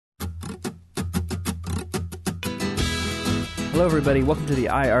Hello, everybody. Welcome to the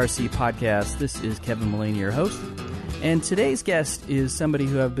IRC Podcast. This is Kevin Mullaney, your host. And today's guest is somebody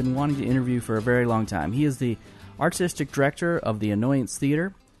who I've been wanting to interview for a very long time. He is the artistic director of the Annoyance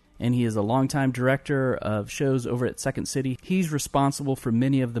Theatre, and he is a longtime director of shows over at Second City. He's responsible for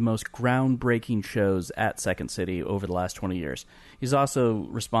many of the most groundbreaking shows at Second City over the last 20 years. He's also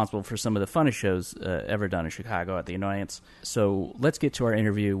responsible for some of the funnest shows ever done in Chicago at the Annoyance. So let's get to our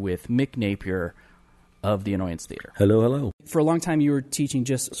interview with Mick Napier of the Annoyance Theatre. Hello, hello. For a long time, you were teaching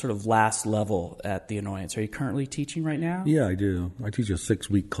just sort of last level at the Annoyance. Are you currently teaching right now? Yeah, I do. I teach a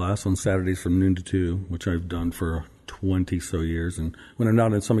 6-week class on Saturdays from noon to 2, which I've done for 20-so years. And when I'm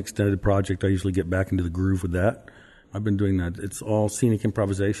not in some extended project, I usually get back into the groove with that. I've been doing that. It's all scenic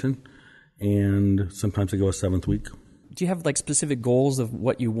improvisation, and sometimes I go a 7th week. Do you have like specific goals of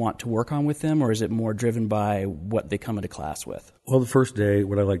what you want to work on with them, or is it more driven by what they come into class with? Well, the first day,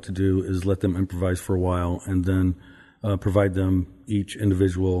 what I like to do is let them improvise for a while and then provide them each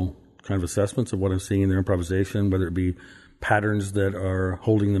individual kind of assessments of what I'm seeing in their improvisation, whether it be patterns that are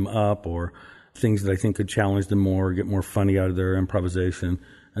holding them up or things that I think could challenge them more, get more funny out of their improvisation,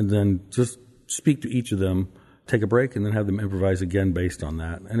 and then just speak to each of them, take a break, and then have them improvise again based on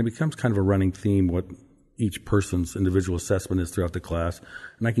that. And it becomes kind of a running theme what each person's individual assessment is throughout the class,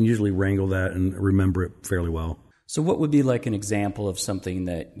 and I can usually wrangle that and remember it fairly well. So what would be like an example of something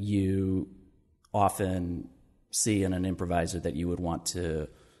that you often see in an improviser that you would want to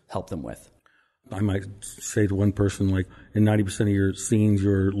help them with? I might say to one person, like, in 90% of your scenes,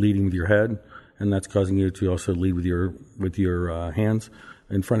 you're leading with your head, and that's causing you to also lead with your hands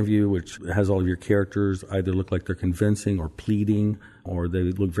in front of you, which has all of your characters either look like they're convincing or pleading, or they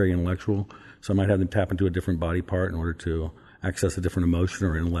look very intellectual. So I might have them tap into a different body part in order to access a different emotion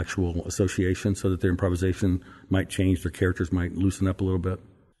or intellectual association so that their improvisation might change, their characters might loosen up a little bit.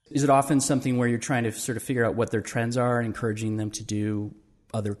 Is it often something where you're trying to sort of figure out what their trends are and encouraging them to do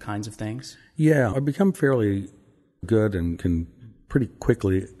other kinds of things? Yeah, I've become fairly good and can pretty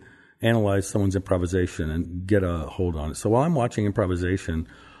quickly analyze someone's improvisation and get a hold on it. So while I'm watching improvisation,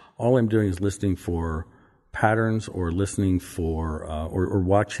 all I'm doing is listening for patterns or listening for or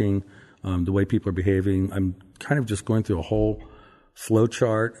watching the way people are behaving. I'm kind of just going through a whole flow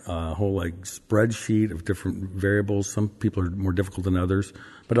chart, a whole like spreadsheet of different variables. Some people are more difficult than others,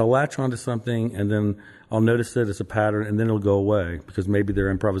 but I'll latch onto something and then I'll notice it as a pattern and then it'll go away because maybe their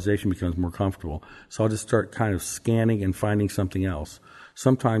improvisation becomes more comfortable. So I'll just start kind of scanning and finding something else.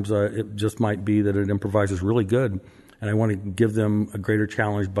 Sometimes it just might be that an improviser is really good and I want to give them a greater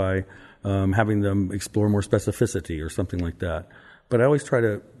challenge by having them explore more specificity or something like that. But I always try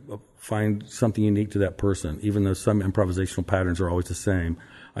to find something unique to that person, even though some improvisational patterns are always the same.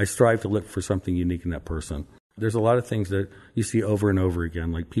 I strive to look for something unique in that person. There's a lot of things that you see over and over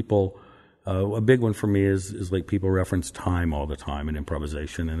again. Like people, a big one for me is like people reference time all the time in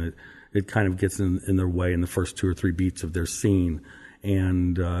improvisation, and it kind of gets in their way in the first 2 or 3 beats of their scene.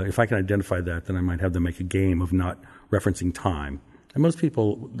 And if I can identify that, then I might have them make a game of not referencing time. And most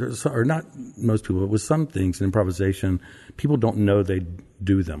people, or not most people, but with some things in improvisation, people don't know they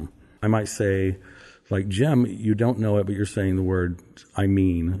do them. I might say, like, Jim, you don't know it, but you're saying the word I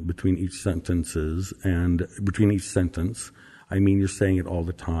mean between each sentences, and between each sentence, I mean you're saying it all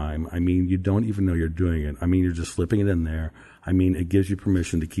the time. I mean you don't even know you're doing it. I mean you're just slipping it in there. I mean it gives you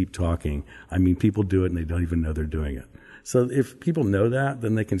permission to keep talking. I mean people do it and they don't even know they're doing it. So if people know that,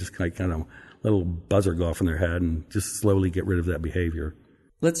 then they can just kind of let a little buzzer go off in their head and just slowly get rid of that behavior.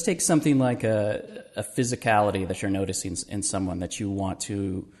 Let's take something like a physicality that you're noticing in someone that you want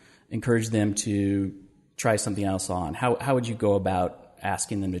to encourage them to try something else on. How would you go about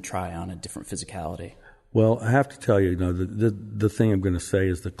asking them to try on a different physicality? Well, I have to tell you, the thing I'm going to say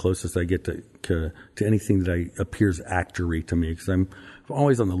is the closest I get to anything that appears actory to me, because I'm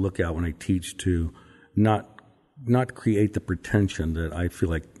always on the lookout when I teach to not create the pretension that I feel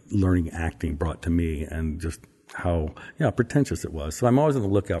like learning acting brought to me and just how pretentious it was. So I'm always on the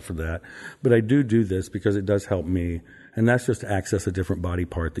lookout for that. But I do this because it does help me. And that's just to access a different body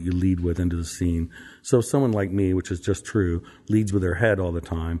part that you lead with into the scene. So if someone like me, which is just true, leads with their head all the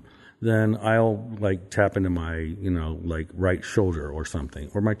time, then I'll like tap into my, like right shoulder or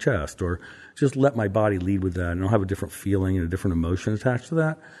something, or my chest, or just let my body lead with that. And I'll have a different feeling and a different emotion attached to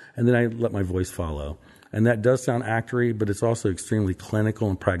that. And then I let my voice follow. And that does sound actory, but it's also extremely clinical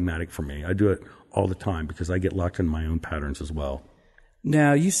and pragmatic for me. I do it all the time because I get locked in my own patterns as well.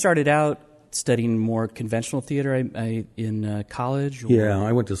 Now, you started out studying more conventional theater in college? Or? Yeah,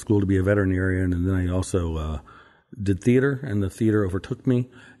 I went to school to be a veterinarian, and then I also did theater, and the theater overtook me,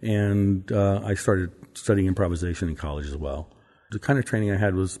 and I started studying improvisation in college as well. The kind of training I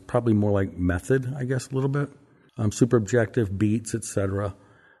had was probably more like method, I guess, a little bit. super objective, beats, etc.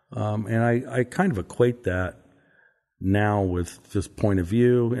 And I kind of equate that now with just point of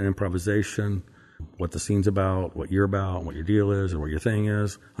view and improvisation, what the scene's about, what you're about, what your deal is, or what your thing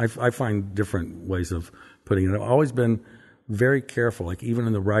is. I find different ways of putting it. I've always been very careful, like even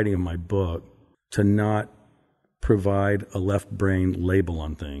in the writing of my book, to not provide a left brain label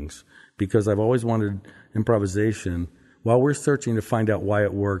on things, because I've always wanted improvisation, while we're searching to find out why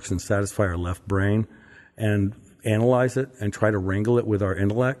it works and satisfy our left brain and analyze it and try to wrangle it with our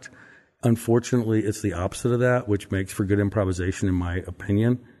intellect. Unfortunately, it's the opposite of that, which makes for good improvisation, in my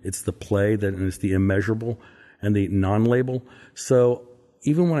opinion. It's the play that is the immeasurable and the non-label. So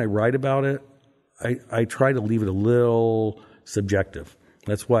even when I write about it, I try to leave it a little subjective.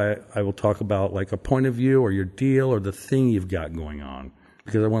 That's why I will talk about like a point of view or your deal or the thing you've got going on,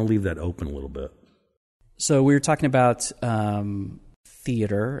 because I want to leave that open a little bit. So we were talking about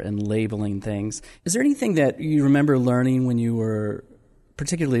theater and labeling things. Is there anything that you remember learning when you were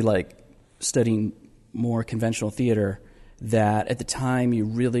particularly like studying more conventional theater that at the time you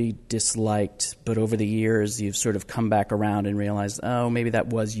really disliked, but over the years you've sort of come back around and realized, oh, maybe that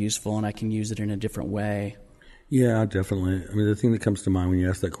was useful and I can use it in a different way? Yeah, definitely. I mean, the thing that comes to mind when you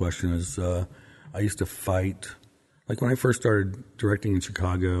ask that question is I used to fight. Like when I first started directing in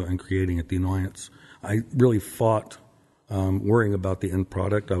Chicago and creating at the Annoyance, I really fought worrying about the end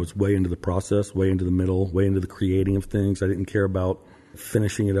product. I was way into the process, way into the middle, way into the creating of things. I didn't care about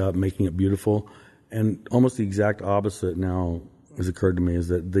finishing it up, making it beautiful. And almost the exact opposite now has occurred to me, is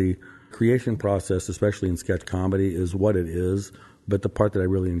that the creation process, especially in sketch comedy, is what it is. But the part that I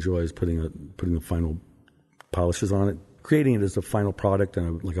really enjoy is putting the final polishes on it, creating it as a final product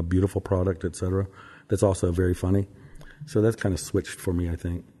and like a beautiful product, etc. That's also very funny. So that's kind of switched for me, I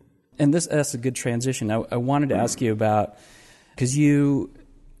think. And that's a good transition. I wanted to ask you about, because you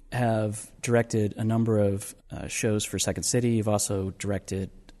have directed a number of shows for Second City. You've also directed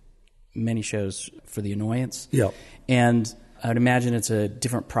many shows for the Annoyance. Yeah. And I would imagine it's a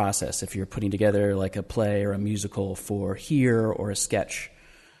different process if you're putting together like a play or a musical for here, or a sketch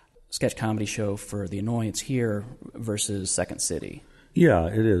comedy show for the Annoyance here versus Second City. Yeah,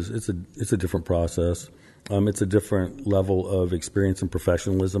 it is. It's a different process. It's a different level of experience and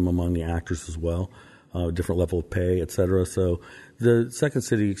professionalism among the actors as well, different level of pay, et cetera. So the Second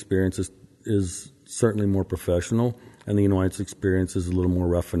City experience is certainly more professional, and the Annoyance experience is a little more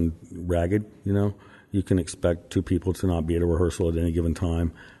rough and ragged. You know, you can expect two people to not be at a rehearsal at any given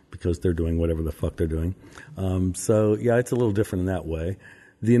time because they're doing whatever the fuck they're doing. So yeah, it's a little different in that way.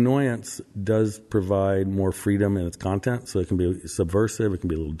 The Annoyance does provide more freedom in its content, so it can be subversive, it can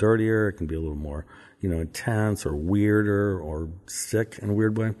be a little dirtier, it can be a little more, intense or weirder or sick in a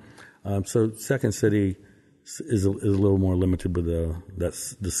weird way. So Second City is a little more limited with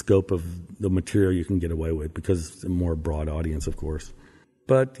the scope of the material you can get away with, because it's a more broad audience, of course.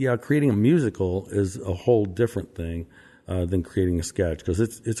 But yeah, creating a musical is a whole different thing than creating a sketch, because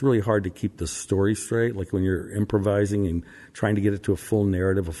it's really hard to keep the story straight. Like when you're improvising and trying to get it to a full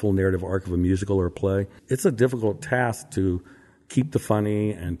narrative arc of a musical or a play, it's a difficult task to keep the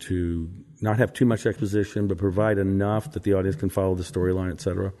funny and to not have too much exposition, but provide enough that the audience can follow the storyline,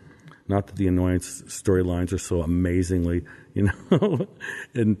 etc. Not that the Annoyance storylines are so amazingly,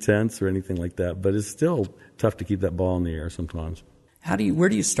 intense or anything like that, but it's still tough to keep that ball in the air sometimes. Where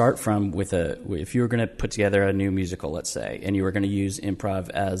do you start from if you were going to put together a new musical, let's say, and you were going to use improv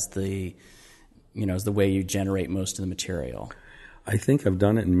as the way you generate most of the material? I think I've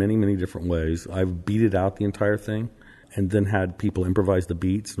done it in many, many different ways. I've beated out the entire thing and then had people improvise the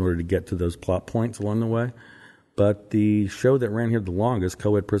beats in order to get to those plot points along the way. But the show that ran here the longest,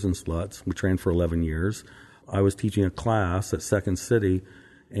 Co-Ed Prison Sluts, which ran for 11 years, I was teaching a class at Second City,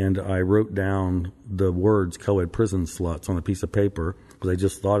 and I wrote down the words Co-Ed Prison Sluts on a piece of paper because I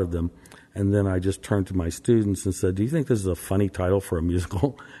just thought of them. And then I just turned to my students and said, do you think this is a funny title for a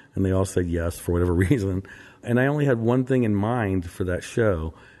musical? And they all said yes for whatever reason. And I only had one thing in mind for that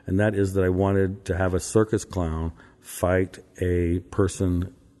show, and that is that I wanted to have a circus clown fight a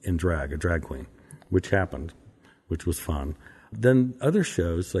person in drag, a drag queen, which happened, which was fun. Then other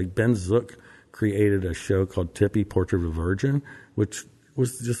shows, like Ben Zook created a show called Tippy, Portrait of a Virgin, which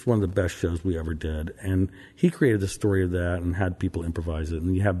was just one of the best shows we ever did. And he created the story of that and had people improvise it.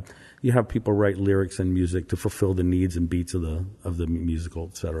 And you have people write lyrics and music to fulfill the needs and beats of the musical,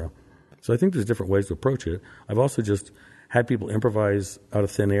 etc. So I think there's different ways to approach it. I've also just had people improvise out of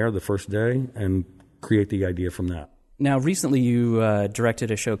thin air the first day and create the idea from that. Now, recently you directed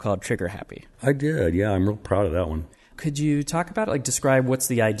a show called Trigger Happy. I did, yeah. I'm real proud of that one. Could you talk about it, describe what's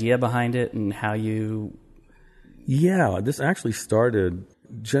the idea behind it and how you... Yeah, this actually started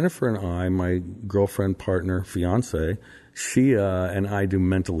Jennifer and I, my girlfriend, partner, fiance, she and I do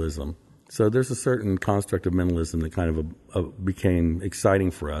mentalism. So there's a certain construct of mentalism that kind of became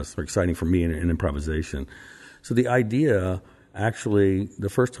exciting for us, or exciting for me in improvisation. So the idea, actually, the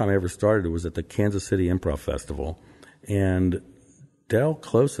first time I ever started it was at the Kansas City Improv Festival. And Del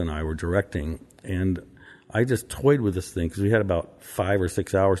Close and I were directing, and I just toyed with this thing because we had about 5 or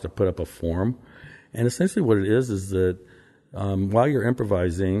 6 hours to put up a form. And essentially what it is that while you're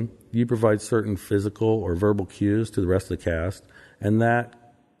improvising, you provide certain physical or verbal cues to the rest of the cast, and that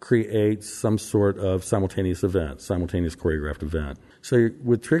creates some sort of simultaneous choreographed event. So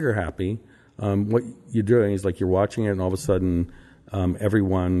with Trigger Happy, what you're doing is like you're watching it, and all of a sudden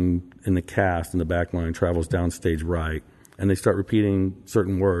everyone in the cast in the back line travels downstage right, and they start repeating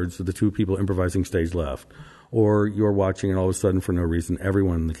certain words to the two people improvising stage left. Or you're watching, and all of a sudden, for no reason,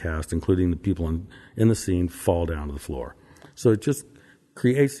 everyone in the cast, including the people in the scene, fall down to the floor. So it just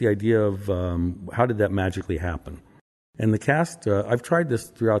creates the idea of how did that magically happen? And the cast, I've tried this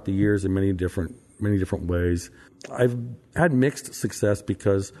throughout the years in many different ways. I've had mixed success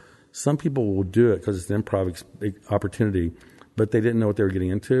because some people will do it because it's an improv opportunity, but they didn't know what they were getting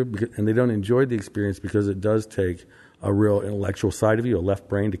into, and they don't enjoy the experience because it does take a real intellectual side of you, a left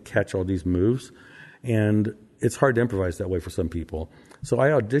brain, to catch all these moves. And it's hard to improvise that way for some people. So I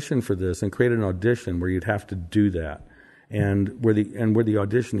auditioned for this and created an audition where you'd have to do that, and where the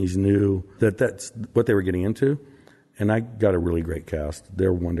auditionees knew that that's what they were getting into. And I got a really great cast.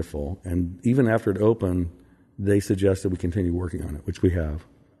 They're wonderful. And even after it opened, they suggested we continue working on it, which we have.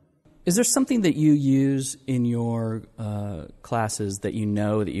 Is there something that you use in your classes that you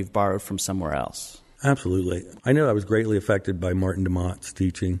know that you've borrowed from somewhere else? Absolutely. I know I was greatly affected by Martin de Maat's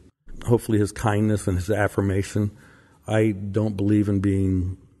teaching. Hopefully his kindness and his affirmation. I don't believe in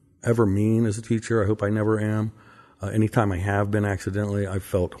being ever mean as a teacher. I hope I never am. Anytime I have been accidentally, I've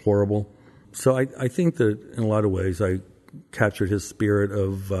felt horrible. So I think that in a lot of ways I captured his spirit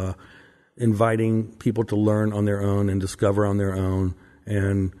of inviting people to learn on their own and discover on their own,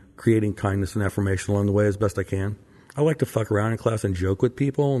 and creating kindness and affirmation along the way as best I can. I like to fuck around in class and joke with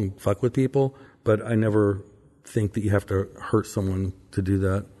people and fuck with people, but I never think that you have to hurt someone to do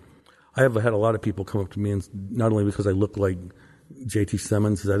that. I have had a lot of people come up to me, and not only because I look like J.T.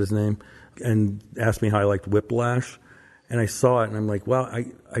 Simmons, is that his name, and ask me how I liked Whiplash. And I saw it, and I'm like, wow,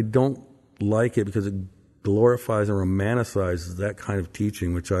 I don't like it because it glorifies and romanticizes that kind of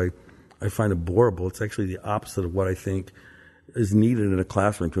teaching, which I find abhorrible. It's actually the opposite of what I think is needed in a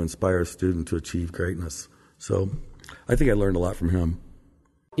classroom to inspire a student to achieve greatness. So I think I learned a lot from him.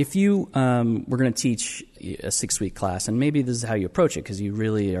 If you were going to teach a 6-week class, and maybe this is how you approach it because you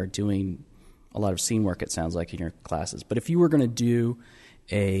really are doing a lot of scene work, it sounds like, in your classes. But if you were going to do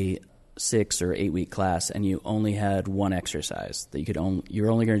a 6 or 8 week class and you only had one exercise that you're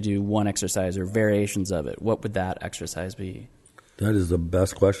only going to do one exercise or variations of it, what would that exercise be? That is the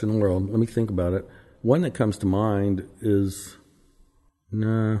best question in the world. Let me think about it. One that comes to mind is,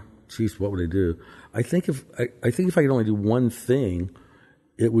 what would I do? I think if I could only do one thing,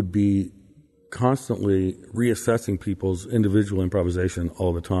 it would be constantly reassessing people's individual improvisation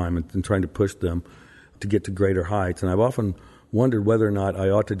all the time and trying to push them to get to greater heights. And I've often wondered whether or not I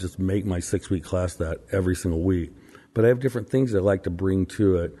ought to just make my 6-week class that every single week. But I have different things that I like to bring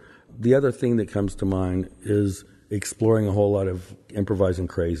to it. The other thing that comes to mind is exploring a whole lot of improvising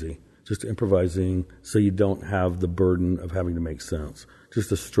crazy. Just improvising so you don't have the burden of having to make sense. Just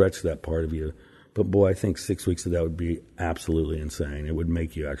to stretch that part of you. But boy, I think 6 weeks of that would be absolutely insane. It would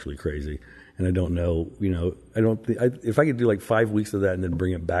make you actually crazy. And I don't know, if I could do like 5 weeks of that and then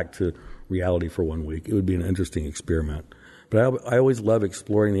bring it back to reality for 1 week, it would be an interesting experiment. But I always love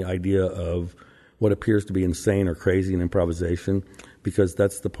exploring the idea of what appears to be insane or crazy in improvisation, because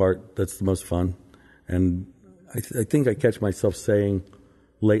that's the part that's the most fun. And I think I catch myself saying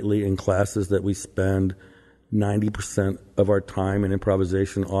lately in classes that we spend 90% of our time in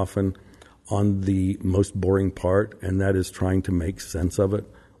improvisation often on the most boring part, and that is trying to make sense of it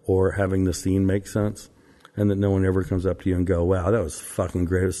or having the scene make sense, and that no one ever comes up to you and go, wow, that was fucking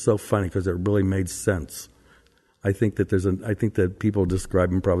great. It was so funny because it really made sense. I think that people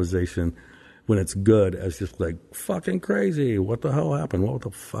describe improvisation when it's good as just like fucking crazy. What the hell happened? What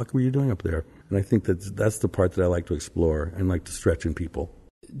the fuck were you doing up there? And I think that's the part that I like to explore and like to stretch in people.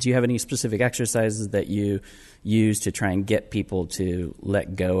 Do you have any specific exercises that you use to try and get people to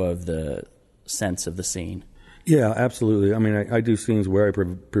let go of the sense of the scene? Yeah, absolutely. I mean, I do scenes where I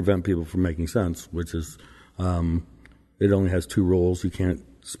prevent people from making sense, which is it only has 2 rules. You can't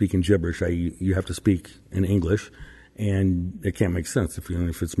speak in gibberish. You have to speak in English, and it can't make sense. If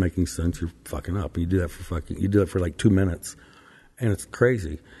it's making sense, you're fucking up. You do that for like 2 minutes, and it's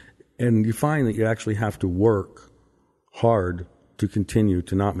crazy. And you find that you actually have to work hard to continue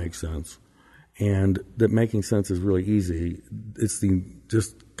to not make sense, and that making sense is really easy. It's the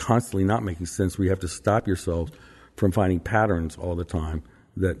just constantly not making sense where you have to stop yourself from finding patterns all the time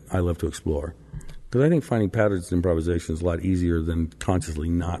that I love to explore. Because I think finding patterns in improvisation is a lot easier than consciously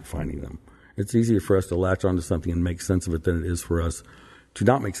not finding them. It's easier for us to latch onto something and make sense of it than it is for us to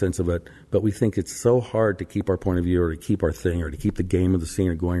not make sense of it, but we think it's so hard to keep our point of view or to keep our thing or to keep the game of the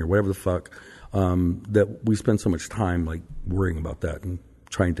scene going or whatever the fuck, that we spend so much time like worrying about that and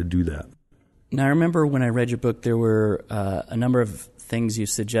trying to do that. Now, I remember when I read your book, there were a number of things you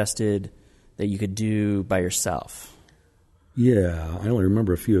suggested that you could do by yourself. Yeah, I only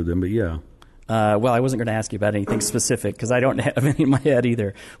remember a few of them, but yeah. Well, I wasn't going to ask you about anything specific because I don't have any in my head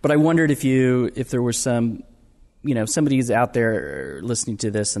either. But I wondered if there was some, somebody's out there listening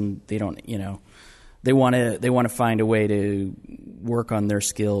to this and they don't, they want to find a way to work on their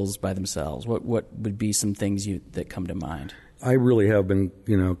skills by themselves. What would be some things that come to mind? I really have been,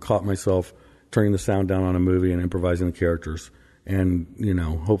 caught myself turning the sound down on a movie and improvising the characters, and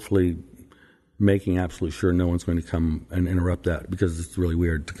hopefully making absolutely sure no one's going to come and interrupt that, because it's really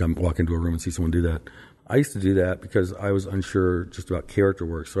weird to come walk into a room and see someone do that. I used to do that because I was unsure just about character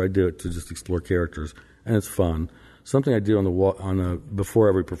work, so I do it to just explore characters, and it's fun. Something I do before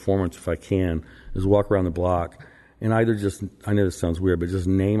every performance, if I can, is walk around the block and either just, I know this sounds weird, but just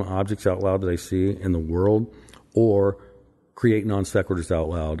name objects out loud that I see in the world, or create non sequiturs out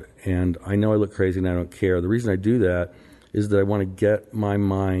loud. And I know I look crazy and I don't care. The reason I do that is that I want to get my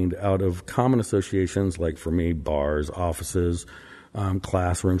mind out of common associations, like for me, bars, offices,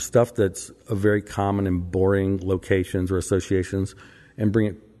 classrooms, stuff that's a very common and boring locations or associations, and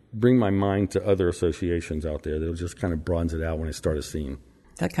bring my mind to other associations out there that just kind of broadens it out when I start a scene.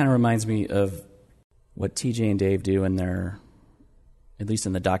 That kind of reminds me of what TJ and Dave do in at least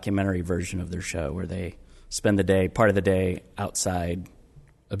in the documentary version of their show, where they spend part of the day outside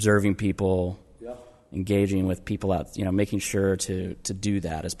observing people, engaging with people out, making sure to do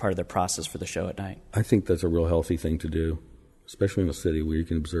that as part of their process for the show at night. I think that's a real healthy thing to do, especially in a city where you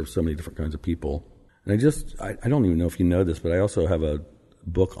can observe so many different kinds of people. And I don't even know if you know this, but I also have a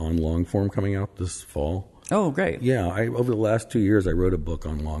book on long form coming out this fall. Oh, great. Yeah, over the last 2 years, I wrote a book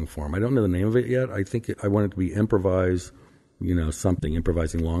on long form. I don't know the name of it yet. I think I want it to be improvising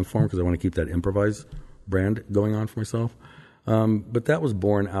long form, because I want to keep that improvise brand going on for myself. But that was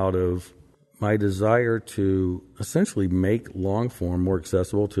born out of my desire to essentially make long form more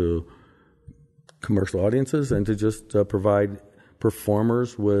accessible to commercial audiences, and to just provide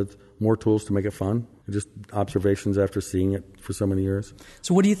performers with more tools to make it fun. Just observations after seeing it for so many years.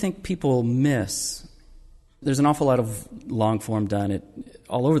 So what do you think people miss? There's an awful lot of long form done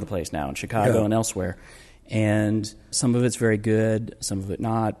all over the place now, in Chicago and elsewhere. And some of it's very good, some of it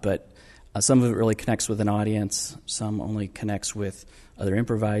not, but some of it really connects with an audience. Some only connects with other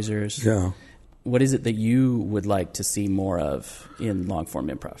improvisers. Yeah. What is it that you would like to see more of in long form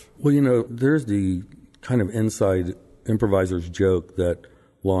improv? Well, there's the kind of inside improviser's joke that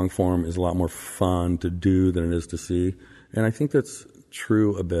long form is a lot more fun to do than it is to see. And I think that's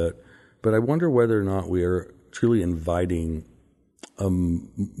true a bit. But I wonder whether or not we are truly inviting,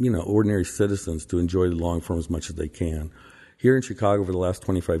 ordinary citizens to enjoy the long form as much as they can. Here in Chicago for the last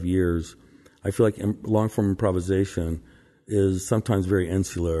 25 years, I feel like long form improvisation is sometimes very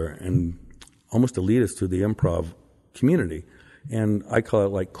insular and almost elitist to the improv community. And I call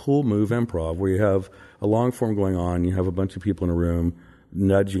it like cool move improv, where you have a long form going on, you have a bunch of people in a room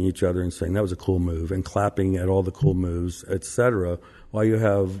nudging each other and saying that was a cool move, and clapping at all the cool moves, etc., while you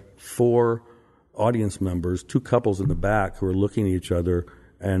have 4 audience members, 2 couples in the back, who are looking at each other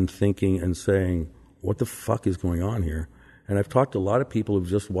and thinking and saying, what the fuck is going on here? And I've talked to a lot of people who've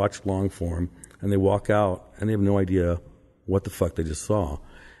just watched long form, and they walk out and they have no idea what the fuck they just saw.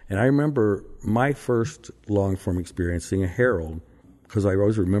 And I remember my first long form experience seeing a Herald, because I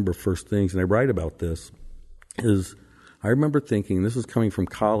always remember first things, and I write about this, is I remember thinking, this was coming from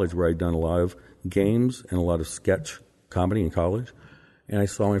college, where I'd done a lot of games and a lot of sketch comedy in college, and I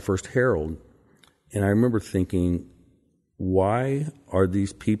saw my first Herald. And I remember thinking, why are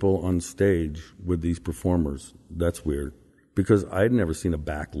these people on stage with these performers? That's weird, because I'd never seen a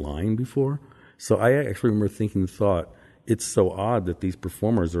back line before. So I actually remember thinking the thought, it's so odd that these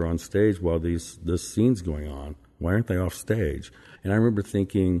performers are on stage while this scene's going on. Why aren't they off stage? And I remember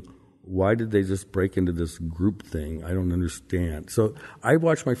thinking, why did they just break into this group thing? I don't understand. So I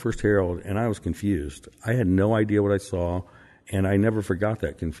watched my first Herald, and I was confused. I had no idea what I saw, and I never forgot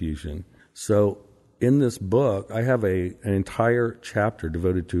that confusion. So in this book, I have an entire chapter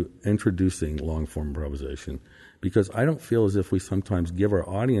devoted to introducing long-form improvisation, because I don't feel as if we sometimes give our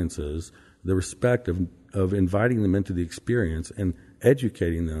audiences the respect of inviting them into the experience and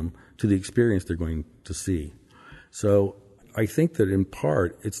educating them to the experience they're going to see. So I think that in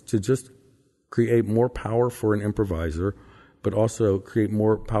part it's to just create more power for an improviser, but also create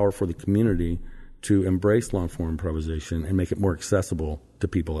more power for the community to embrace long-form improvisation and make it more accessible to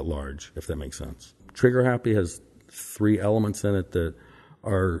people at large, if that makes sense. Trigger Happy has 3 elements in it that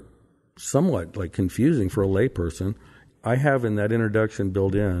are somewhat like confusing for a layperson. I have in that introduction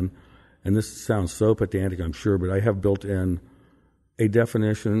built in, and this sounds so pedantic, I'm sure, but I have built in a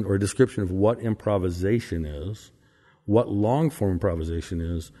definition or a description of what improvisation is, what long-form improvisation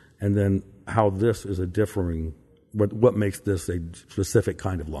is, and then how this is a differing, what makes this a specific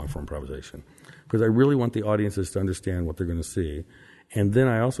kind of long-form improvisation. Because I really want the audiences to understand what they're going to see. And then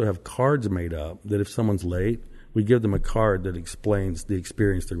I also have cards made up that if someone's late, we give them a card that explains the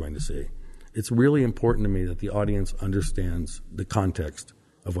experience they're going to see. It's really important to me that the audience understands the context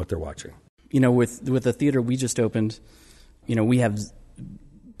of what they're watching. With the theater we just opened, we have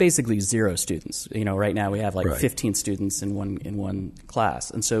basically 0 students. Right now we have 15 students in one class.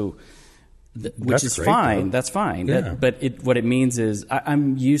 And so, which is fine. That's fine. Yeah. But what it means is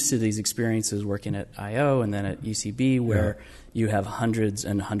I'm used to these experiences working at IO and then at UCB where you have hundreds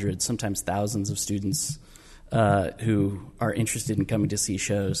and hundreds, sometimes thousands of students who are interested in coming to see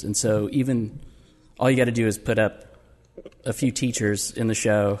shows. And so even all you got to do is put up a few teachers in the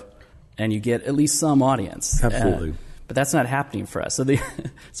show and you get at least some audience. Absolutely. But that's not happening for us.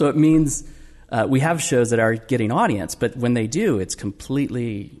 So it means we have shows that are getting audience, but when they do, it's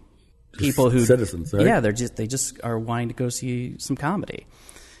completely people who citizens, right? Yeah, they just are wanting to go see some comedy.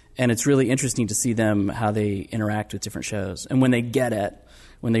 And it's really interesting to see them, how they interact with different shows. And when they get it,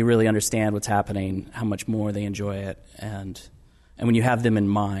 when they really understand what's happening, how much more they enjoy it, and when you have them in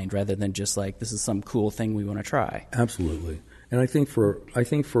mind rather than just like, this is some cool thing we want to try. Absolutely. And I think for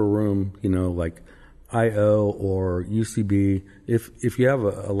a room, like IO or UCB, if you have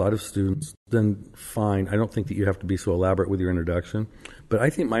a lot of students, then fine. I don't think that you have to be so elaborate with your introduction. But I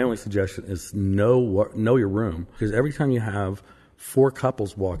think my only suggestion is know your room, because every time you have 4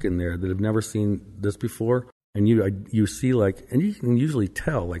 couples walk in there that have never seen this before, and you see and you can usually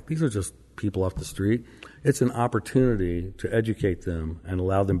tell these are just people off the street. It's an opportunity to educate them and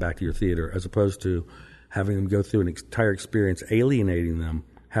allow them back to your theater, as opposed to having them go through an entire experience, alienating them,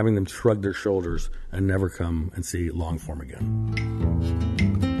 having them shrug their shoulders and never come and see long form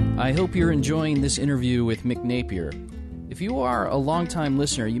again. I hope you're enjoying this interview with Mick Napier. If you are a longtime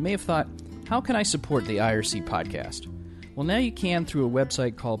listener, you may have thought, how can I support the IRC podcast? Well, now you can through a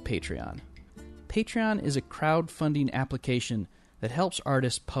website called Patreon. Patreon is a crowdfunding application that helps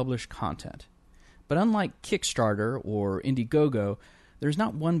artists publish content. But unlike Kickstarter or Indiegogo, there's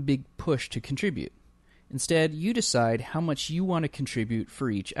not one big push to contribute. Instead, you decide how much you want to contribute for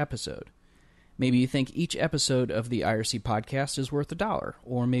each episode. Maybe you think each episode of the IRC podcast is worth $1,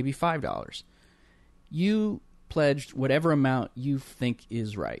 or maybe $5. You pledged whatever amount you think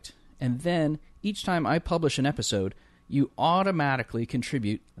is right. And then, each time I publish an episode, you automatically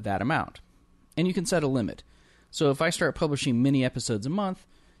contribute that amount. And you can set a limit. So if I start publishing mini episodes a month,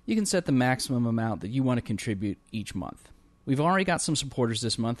 you can set the maximum amount that you want to contribute each month. We've already got some supporters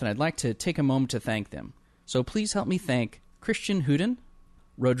this month, and I'd like to take a moment to thank them. So please help me thank Christian Huden,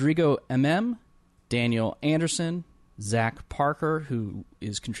 Rodrigo MM, Daniel Anderson, Zach Parker, who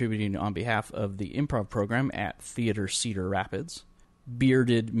is contributing on behalf of the improv program at Theater Cedar Rapids,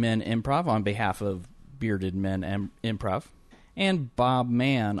 Bearded Men Improv on behalf of Bearded Men Improv, and Bob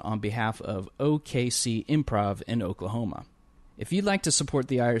Mann on behalf of OKC Improv in Oklahoma. If you'd like to support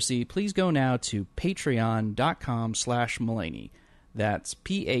the IRC, please go now to patreon.com/Mullaney. That's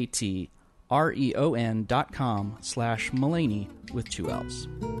patreon.com/Mullaney with 2 L's.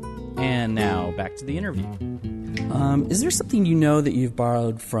 And now back to the interview. Is there something that you've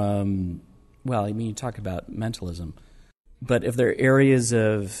borrowed from, you talk about mentalism, but if there are areas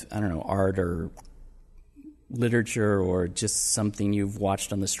of, art or literature or just something you've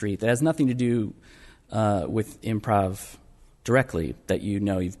watched on the street that has nothing to do with improv directly that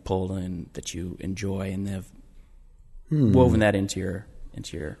you've pulled in, that you enjoy and have woven that into your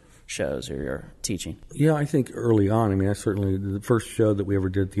shows or your teaching? Yeah, I think early on, the first show that we ever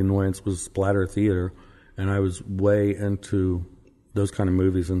did at the Annoyance was Splatter Theater, and I was way into those kind of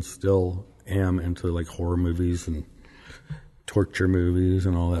movies and still am into horror movies and torture movies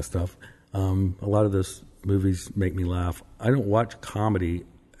and all that stuff. A lot of those movies make me laugh. I don't watch comedy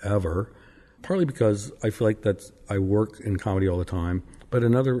ever, partly because I feel like I work in comedy all the time. But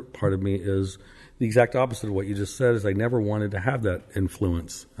another part of me is the exact opposite of what you just said, is I never wanted to have that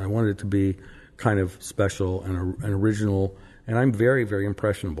influence. I wanted it to be kind of special and original, and I'm very, very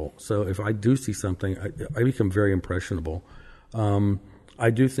impressionable. So if I do see something, I become very impressionable. I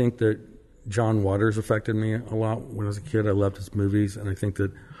do think that John Waters affected me a lot when I was a kid. I loved his movies, and I think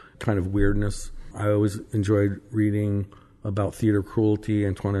that kind of weirdness. I always enjoyed reading about theater cruelty,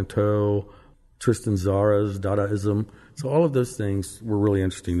 Antoine Artaud, Tristan Tzara's Dadaism. So all of those things were really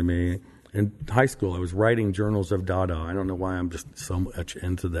interesting to me. In high school, I was writing journals of Dada. I don't know why I'm just so much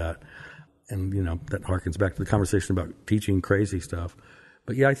into that. And, that harkens back to the conversation about teaching crazy stuff.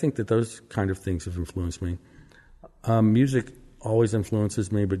 But yeah, I think that those kind of things have influenced me. Music always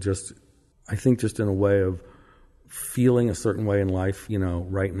influences me, but I think just in a way of feeling a certain way in life,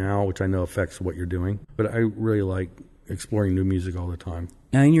 right now, which I know affects what you're doing. But I really like exploring new music all the time.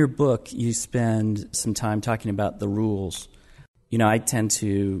 Now, in your book, you spend some time talking about the rules. I tend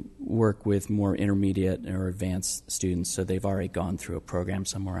to work with more intermediate or advanced students, so they've already gone through a program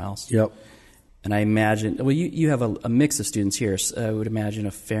somewhere else. Yep. And I imagine, you have a mix of students here, so I would imagine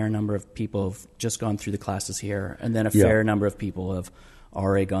a fair number of people have just gone through the classes here, and then a fair number of people have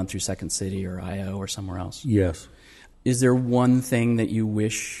already gone through Second City or IO or somewhere else. Yes. Is there one thing that you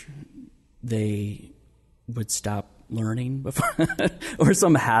wish they would stop learning before, or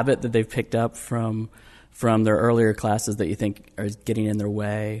some habit that they've picked up from their earlier classes that you think are getting in their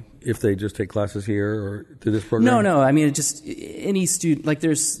way? If they just take classes here or through this program? No. I mean, just any student. Like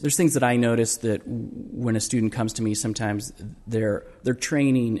there's things that I notice that when a student comes to me, sometimes their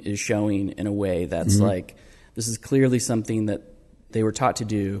training is showing in a way that's like, this is clearly something that they were taught to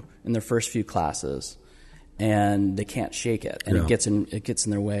do in their first few classes, and they can't shake it, and it gets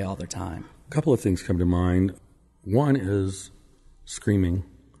in their way all the time. A couple of things come to mind. One is screaming.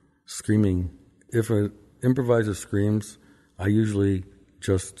 If an improviser screams, I usually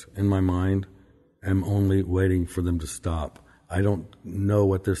just, in my mind, am only waiting for them to stop. I don't know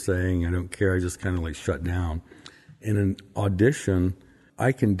what they're saying. I don't care. I just kind of like shut down. In an audition,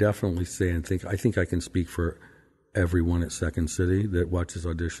 I can definitely say and think, I think I can speak for everyone at Second City that watches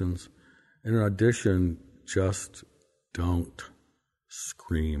auditions. In an audition, just don't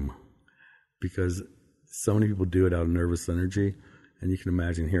scream, because so many people do it out of nervous energy, and you can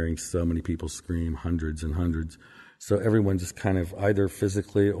imagine hearing so many people scream, hundreds and hundreds. So everyone just kind of either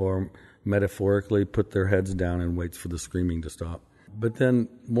physically or metaphorically put their heads down and waits for the screaming to stop. But then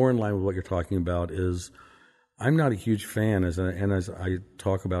more in line with what you're talking about is I'm not a huge fan, as I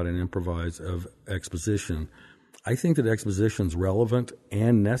talk about and improvise, of exposition. I think that exposition's relevant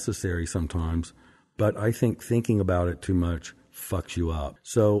and necessary sometimes, but I think thinking about it too much fucks you up.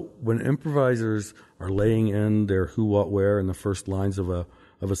 So when improvisers are laying in their who, what, where in the first lines of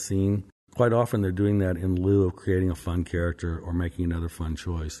a scene, quite often they're doing that in lieu of creating a fun character or making another fun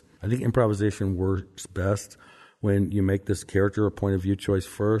choice. I think improvisation works best when you make this character a point of view choice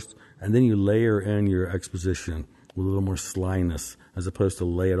first, and then you layer in your exposition with a little more slyness, as opposed to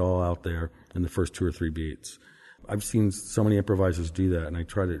lay it all out there in the first 2 or 3 beats. I've seen so many improvisers do that, and I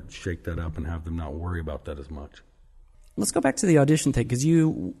try to shake that up and have them not worry about that as much. Let's go back to the audition thing, because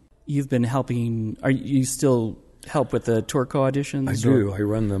you've been helping. Are you still help with the Torco auditions? I do. I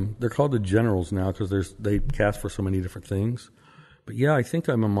run them. They're called the Generals now because they cast for so many different things. But yeah, I think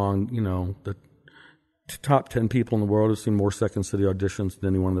I'm among the top 10 people in the world who've seen more Second City auditions than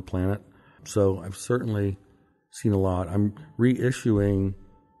anyone on the planet. So I've certainly seen a lot. I'm reissuing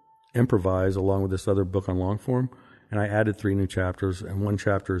Improvise along with this other book on long form, and I added 3 new chapters, and 1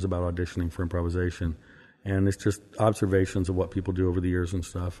 chapter is about auditioning for improvisation, and it's just observations of what people do over the years and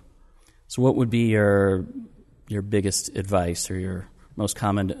stuff. So what would be your biggest advice or your most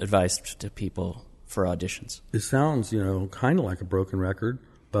common advice to people for auditions? It sounds kind of like a broken record,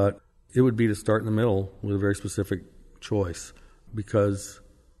 but it would be to start in the middle with a very specific choice, because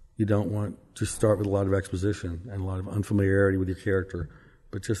you don't want to start with a lot of exposition and a lot of unfamiliarity with your character,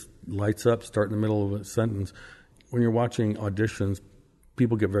 but just lights up, start in the middle of a sentence. When you're watching auditions,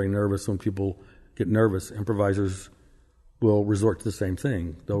 people get very nervous. When people get nervous, improvisers will resort to the same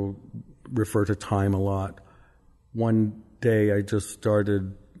thing. They'll refer to time a lot. One day I just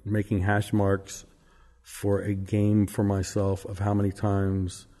started making hash marks for a game for myself of how many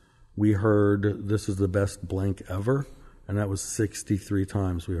times we heard "this is the best blank ever," and that was 63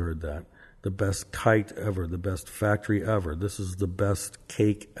 times we heard that. The best kite ever, the best factory ever, this is the best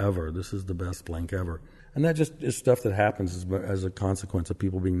cake ever, this is the best blank ever. And that just is stuff that happens as a consequence of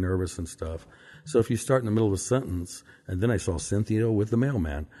people being nervous and stuff. So if you start in the middle of a sentence, and then I saw Cynthia with the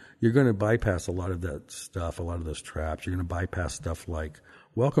mailman, you're going to bypass a lot of that stuff, a lot of those traps. You're going to bypass stuff like,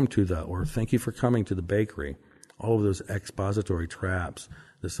 welcome to the, or thank you for coming to the bakery. All of those expository traps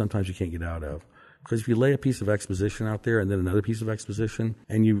that sometimes you can't get out of. Because if you lay a piece of exposition out there and then another piece of exposition,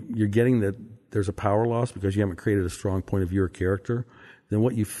 and you're getting there's a power loss because you haven't created a strong point of view or character, then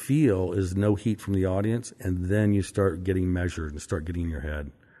what you feel is no heat from the audience, and then you start getting measured and start getting in your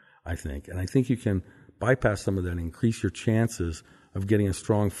head, I think. And I think you can bypass some of that and increase your chances of getting a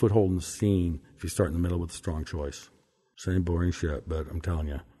strong foothold in the scene if you start in the middle with a strong choice. Same boring shit, but I'm telling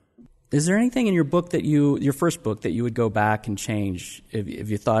you. Is there anything in your book your first book, that you would go back and change if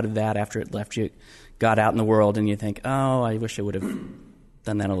you thought of that after it left you, got out in the world, and you think, oh, I wish I would have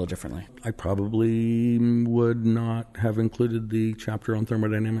done that a little differently? I probably would not have included the chapter on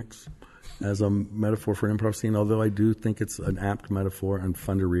thermodynamics as a metaphor for an improv scene, although I do think it's an apt metaphor and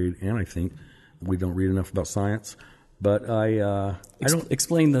fun to read, and I think we don't read enough about science. But I don't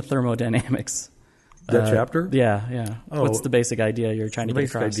explain the thermodynamics. That chapter? Yeah. Oh, what's the basic idea you're trying to get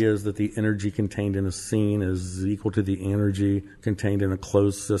across? The basic idea is that the energy contained in a scene is equal to the energy contained in a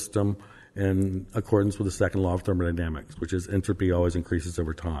closed system in accordance with the second law of thermodynamics, which is entropy always increases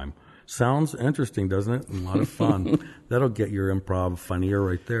over time. Sounds interesting, doesn't it? A lot of fun. That'll get your improv funnier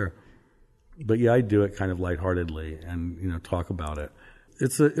right there. But yeah, I do it kind of lightheartedly and talk about it.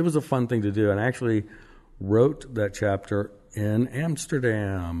 It was a fun thing to do, and I actually wrote that chapter in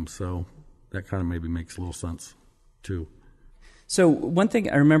Amsterdam, so that kind of maybe makes a little sense, too. So one thing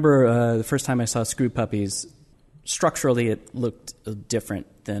I remember the first time I saw Screw Puppies, structurally it looked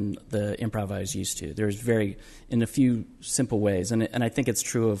different than the improv I was used to. There's in a few simple ways, and I think it's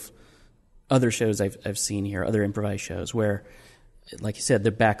true of other shows I've seen here, other improvised shows, where, like you said,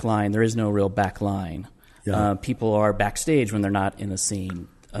 the back line, there is no real back line. Yeah. People are backstage when they're not in a scene.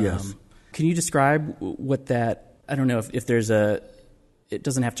 Yes. Can you describe what that, I don't know if there's it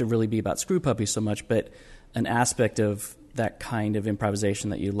doesn't have to really be about Screw Puppies so much, but an aspect of that kind of improvisation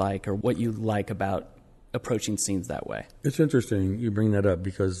that you like, or what you like about approaching scenes that way? It's interesting you bring that up,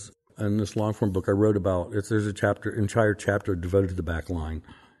 because in this long-form book I wrote about, there's entire chapter devoted to the back line.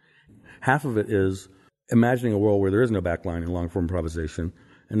 Half of it is imagining a world where there is no back line in long-form improvisation,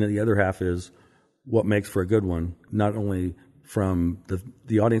 and then the other half is what makes for a good one, not only from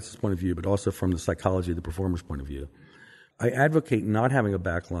the audience's point of view, but also from the psychology of the performer's point of view. I advocate not having a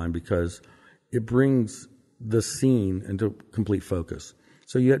backline because it brings the scene into complete focus.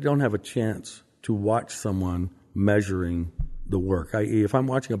 So you don't have a chance to watch someone measuring the work. I.e., if I'm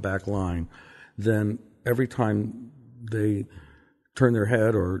watching a backline, then every time they turn their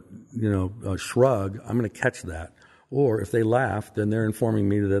head or shrug, I'm going to catch that. Or if they laugh, then they're informing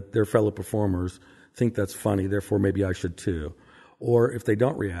me that their fellow performers think that's funny, therefore maybe I should too. Or if they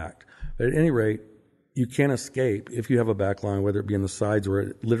don't react. But at any rate, you can't escape, if you have a back line, whether it be in the sides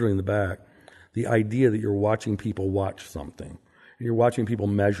or literally in the back, the idea that you're watching people watch something. You're watching people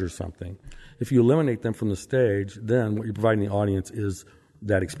measure something. If you eliminate them from the stage, then what you're providing the audience is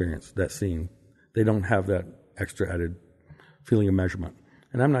that experience, that scene. They don't have that extra added feeling of measurement.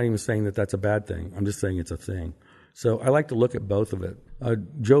 And I'm not even saying that that's a bad thing. I'm just saying it's a thing. So I like to look at both of it.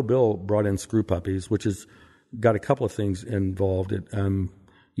 Joe Bill brought in Screw Puppies, which has got a couple of things involved.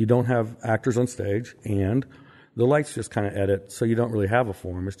 You don't have actors on stage, and the lights just kind of edit, so you don't really have a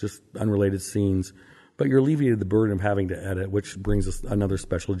form. It's just unrelated scenes. But you're alleviated the burden of having to edit, which brings us another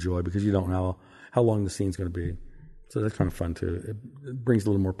special joy, because you don't know how long the scene's going to be. So that's kind of fun, too. It brings a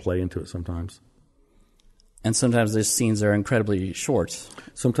little more play into it sometimes. And sometimes those scenes are incredibly short.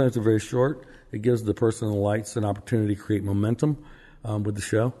 Sometimes they're very short. It gives the person in the lights an opportunity to create momentum with the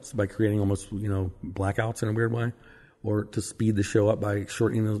show, so by creating almost blackouts in a weird way, or to speed the show up by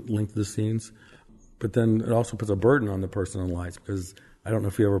shortening the length of the scenes. But then it also puts a burden on the person in the lights, because I don't know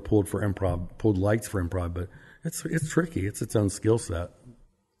if you ever pulled lights for improv, but it's tricky. It's its own skill set.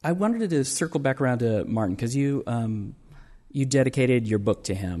 I wanted to circle back around to Martin, because you dedicated your book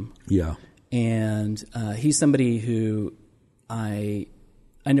to him. Yeah. And he's somebody who I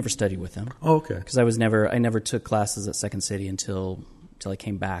never studied with him. Oh, okay. Because I never took classes at Second City until I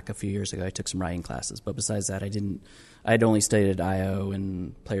came back a few years ago. I took some writing classes, but besides that, I'd only studied at I.O.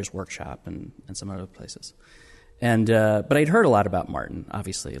 and Players Workshop and some other places. And but I'd heard a lot about Martin.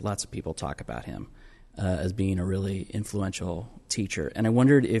 Obviously, lots of people talk about him as being a really influential teacher. And I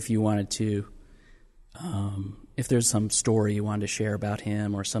wondered if you wanted to, if there's some story you wanted to share about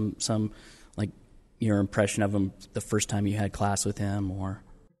him, or some like your impression of him the first time you had class with him, or.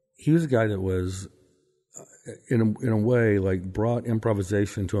 He was a guy that was, in a way, like brought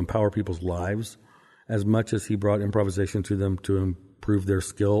improvisation to empower people's lives as much as he brought improvisation to them to improve their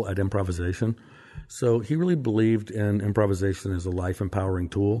skill at improvisation. So he really believed in improvisation as a life-empowering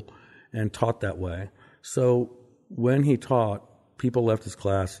tool and taught that way. So when he taught, people left his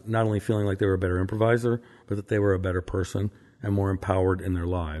class not only feeling like they were a better improviser, but that they were a better person and more empowered in their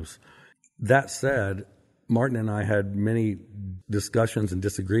lives. That said, Martin and I had many discussions and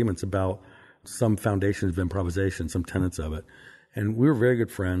disagreements about some foundations of improvisation, some tenets of it. And we were very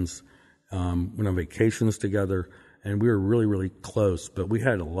good friends, went on vacations together, and we were really, really close. But we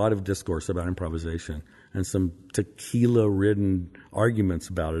had a lot of discourse about improvisation and some tequila-ridden arguments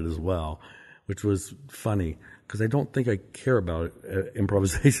about it as well, which was funny because I don't think I care about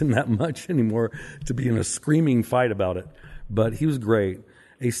improvisation that much anymore to be in a screaming fight about it. But he was great.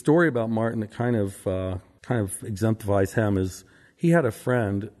 A story about Martin that kind of exemplifies him is he had a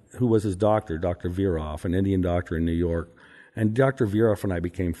friend who was his doctor, Dr. Viroff, an Indian doctor in New York. And Dr. Viroff and I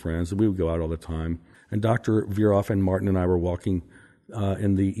became friends, and we would go out all the time. And Dr. Viroff and Martin and I were walking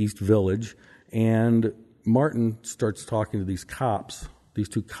in the East Village, and Martin starts talking to these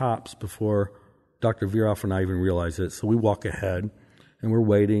two cops, before Dr. Viroff and I even realize it. So we walk ahead, and we're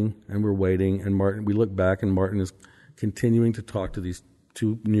waiting, and we look back, and Martin is continuing to talk to these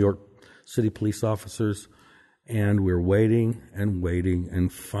two New York City police officers, and we're waiting,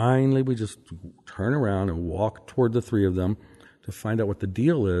 and finally we just turn around and walk toward the three of them to find out what the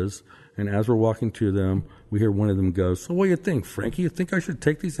deal is. And as we're walking to them, we hear one of them go, "So what do you think, Frankie? You think I should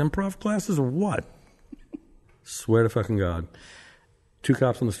take these improv classes or what?" Swear to fucking God. Two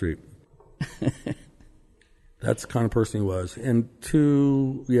cops on the street. That's the kind of person he was. And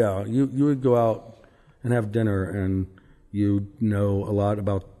you would go out and have dinner, and you know a lot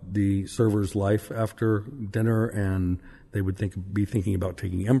about the server's life after dinner, and they would be thinking about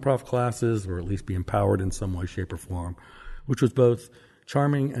taking improv classes or at least be empowered in some way, shape, or form, which was both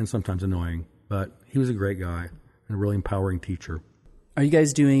charming and sometimes annoying. But he was a great guy and a really empowering teacher. Are you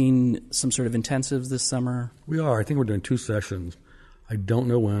guys doing some sort of intensives this summer? We are. I think we're doing 2 sessions. I don't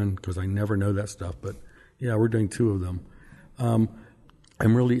know when because I never know that stuff, but yeah, we're doing 2 of them.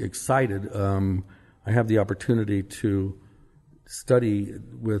 I'm really excited. I have the opportunity to study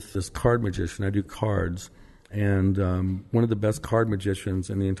with this card magician. I do cards, and one of the best card magicians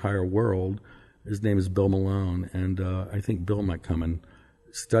in the entire world, his name is Bill Malone, and I think Bill might come and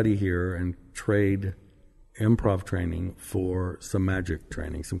study here and trade improv training for some magic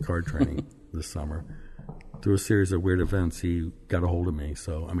training, some card training this summer. Through a series of weird events, he got a hold of me,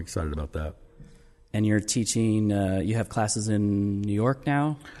 so I'm excited about that. And you're teaching, you have classes in New York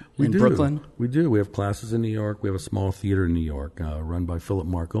now? Brooklyn? We do. We have classes in New York. We have a small theater in New York run by Philip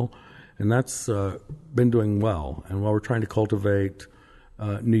Markle, and that's been doing well. And while we're trying to cultivate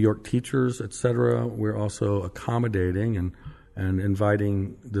New York teachers, et cetera, we're also accommodating and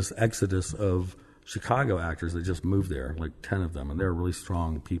inviting this exodus of Chicago actors that just moved there, like 10 of them, and they're really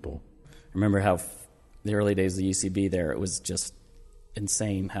strong people. Remember how the early days of the UCB there, it was just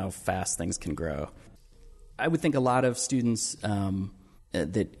insane how fast things can grow. I would think a lot of students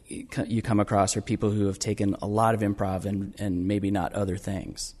that you come across are people who have taken a lot of improv and maybe not other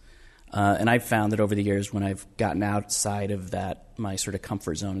things. And I've found that over the years when I've gotten outside of that, my sort of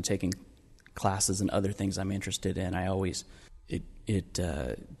comfort zone and taking classes and other things I'm interested in, it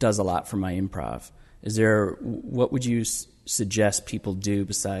does a lot for my improv. What would you suggest people do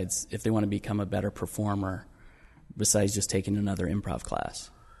besides, if they want to become a better performer, besides just taking another improv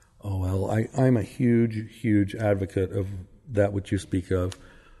class? Oh, well, I'm a huge, huge advocate of that which you speak of.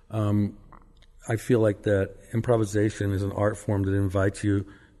 I feel like that improvisation is an art form that invites you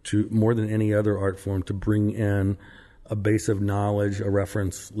to, more than any other art form, to bring in a base of knowledge, a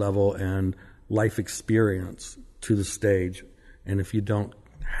reference level, and life experience to the stage. And if you don't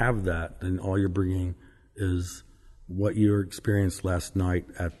have that, then all you're bringing is what you experienced last night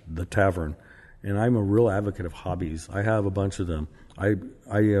at the tavern. And I'm a real advocate of hobbies. I have a bunch of them.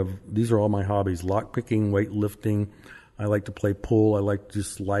 These are all my hobbies: lockpicking, weightlifting. I like to play pool. I like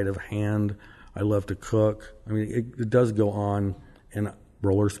just sleight of hand. I love to cook. I mean, it does go on, and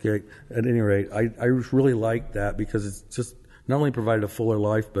roller skate. At any rate, I really like that because it's just not only provided a fuller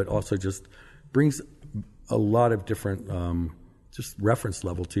life, but also just brings a lot of different just reference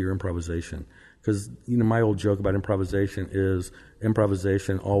level to your improvisation. Because, my old joke about improvisation is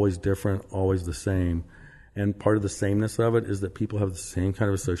improvisation always different, always the same. And part of the sameness of it is that people have the same kind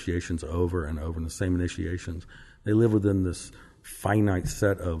of associations over and over, and the same initiations. They live within this finite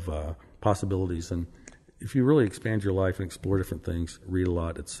set of possibilities. And if you really expand your life and explore different things, read a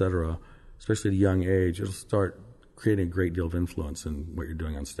lot, etc., especially at a young age, it'll start creating a great deal of influence in what you're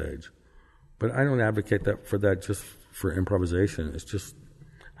doing on stage. But I don't advocate for that just for improvisation. It's just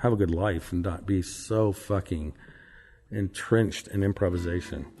have a good life and not be so fucking entrenched in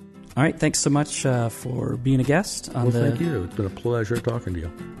improvisation. All right, thanks so much for being a guest. Thank you. It's been a pleasure talking to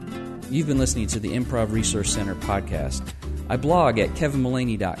you. You've been listening to the Improv Resource Center podcast. I blog at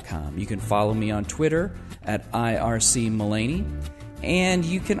kevinmullaney.com. You can follow me on Twitter at IRC Mullaney, and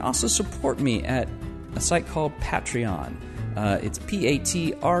you can also support me at a site called Patreon. It's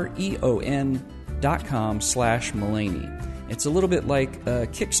patreon.com/Mullaney. It's a little bit like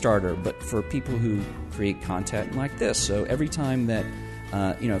Kickstarter, but for people who create content like this. So every time that,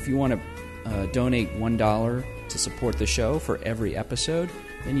 if you want to donate $1 to support the show for every episode,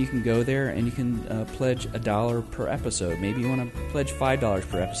 then you can go there and you can pledge $1 per episode. Maybe you want to pledge $5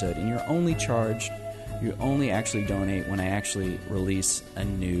 per episode, and you only actually donate when I actually release a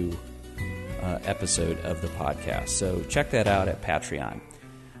new episode of the podcast. So check that out at Patreon.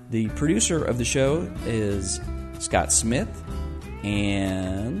 The producer of the show is Scott Smith,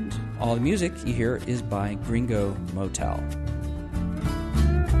 and all the music you hear is by Gringo Motel.